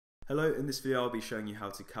Hello, in this video I'll be showing you how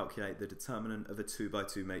to calculate the determinant of a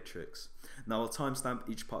 2x2 matrix. Now I'll timestamp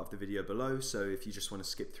each part of the video below, so if you just want to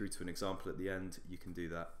skip through to an example at the end, you can do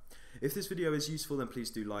that. If this video is useful, then please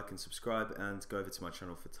do like and subscribe and go over to my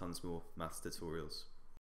channel for tons more maths tutorials.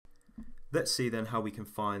 Let's see then how we can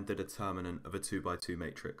find the determinant of a 2x2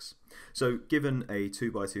 matrix. So given a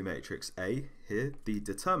 2x2 matrix A here, the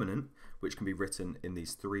determinant, which can be written in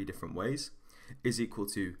these three different ways, is equal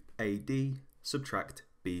to AD subtract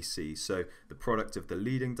BC. So the product of the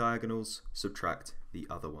leading diagonals subtract the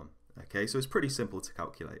other one. Okay, so it's pretty simple to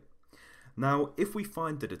calculate. Now if we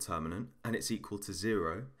find the determinant and it's equal to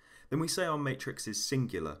 0, then we say our matrix is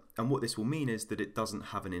singular, and what this will mean is that it doesn't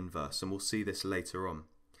have an inverse, and we'll see this later on.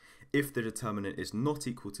 If the determinant is not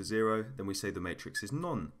equal to 0, then we say the matrix is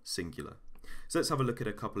non-singular. So let's have a look at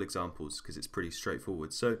a couple examples because it's pretty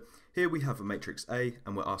straightforward. So here we have a matrix A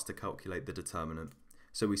and we're asked to calculate the determinant.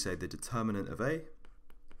 So we say the determinant of A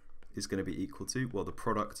is going to be equal to, well, the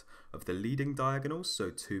product of the leading diagonals, so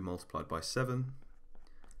 2 multiplied by 7,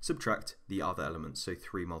 subtract the other elements, so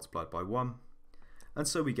 3 multiplied by 1, and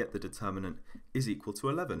so we get the determinant is equal to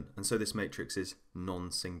 11, and so this matrix is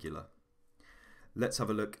non-singular. Let's have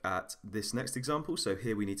a look at this next example. So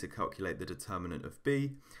here we need to calculate the determinant of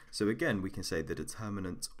B. So again, we can say the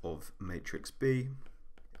determinant of matrix B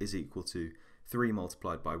is equal to 3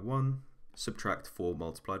 multiplied by 1, subtract 4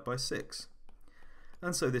 multiplied by 6.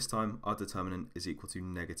 And so this time our determinant is equal to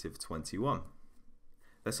negative 21.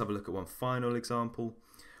 Let's have a look at one final example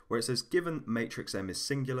where it says given matrix M is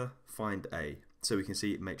singular, find A. So we can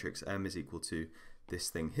see matrix M is equal to this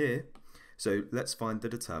thing here. So let's find the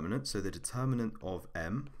determinant. So the determinant of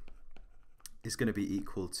M is going to be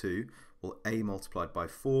equal to, well, A multiplied by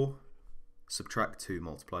 4, subtract 2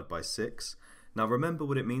 multiplied by 6. Now remember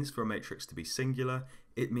what it means for a matrix to be singular.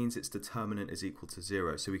 It means its determinant is equal to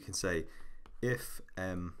 0. So we can say if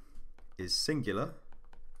M is singular,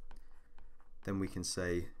 then we can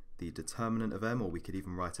say the determinant of M, or we could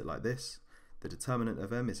even write it like this, the determinant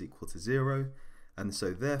of M is equal to 0, and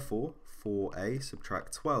so therefore 4A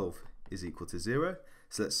subtract 12 is equal to 0.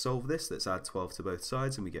 So let's solve this. Let's add 12 to both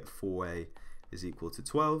sides and we get 4A is equal to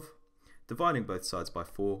 12. Dividing both sides by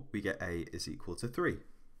 4, we get A is equal to 3.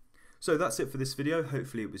 So that's it for this video.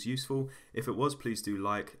 Hopefully it was useful. If it was, please do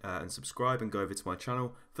like and subscribe and go over to my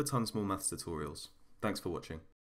channel for tons more maths tutorials. Thanks for watching.